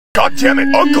God damn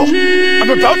it, Uncle! I'm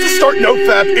about to start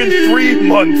NoFap in 3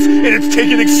 months, and it's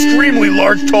taken an extremely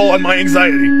large toll on my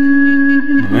anxiety.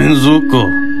 Zuko,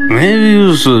 maybe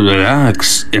you should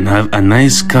relax and have a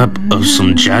nice cup of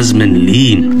some jasmine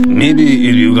lean. Maybe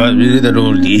if you got rid of that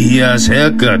old ass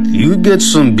haircut, you'd get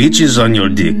some bitches on your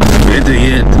dick. Better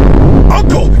yet.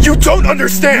 Uncle, you don't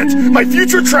understand! My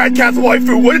future Tradcath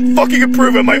waifu wouldn't fucking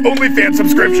approve of my OnlyFans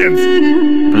subscriptions!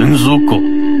 Zuko,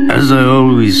 as I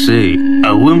always say,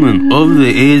 a woman over the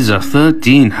age of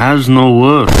 13 has no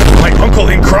worth. My uncle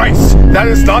in Christ! That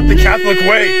is not the Catholic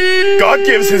way! God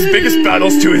gives his biggest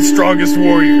battles to his strongest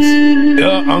warriors.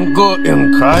 Your uncle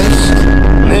in Christ?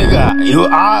 Nigga, you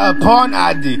are a porn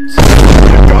addict.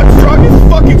 God's strongest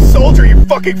fucking soldier, you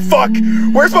fucking fuck!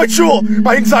 Where's my jewel?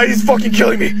 My anxiety's fucking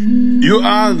killing me. You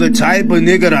are the type of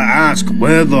nigga to ask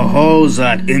where the hoes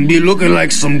at and be looking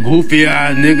like some goofy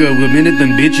ass nigga the minute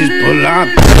them bitches pull up.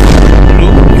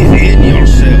 Look within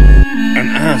yourself and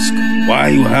ask why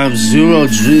you have 0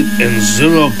 drip and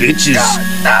 0 bitches.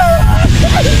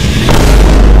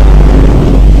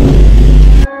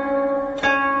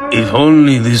 If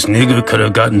only this nigga could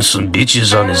have gotten some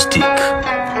bitches on his dick,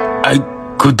 I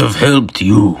could have helped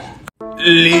you.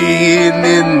 Lean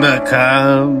in the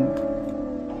cab.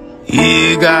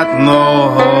 He got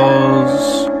no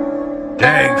hose,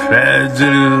 like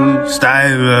fragile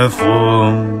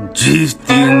styrofoam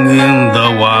drifting in the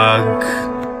wag.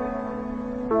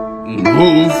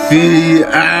 Goofy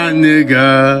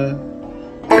nigga,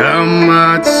 come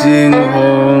marching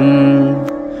home.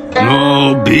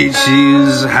 No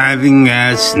bitches having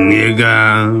ass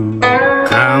nigga,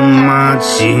 come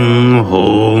marching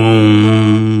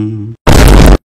home.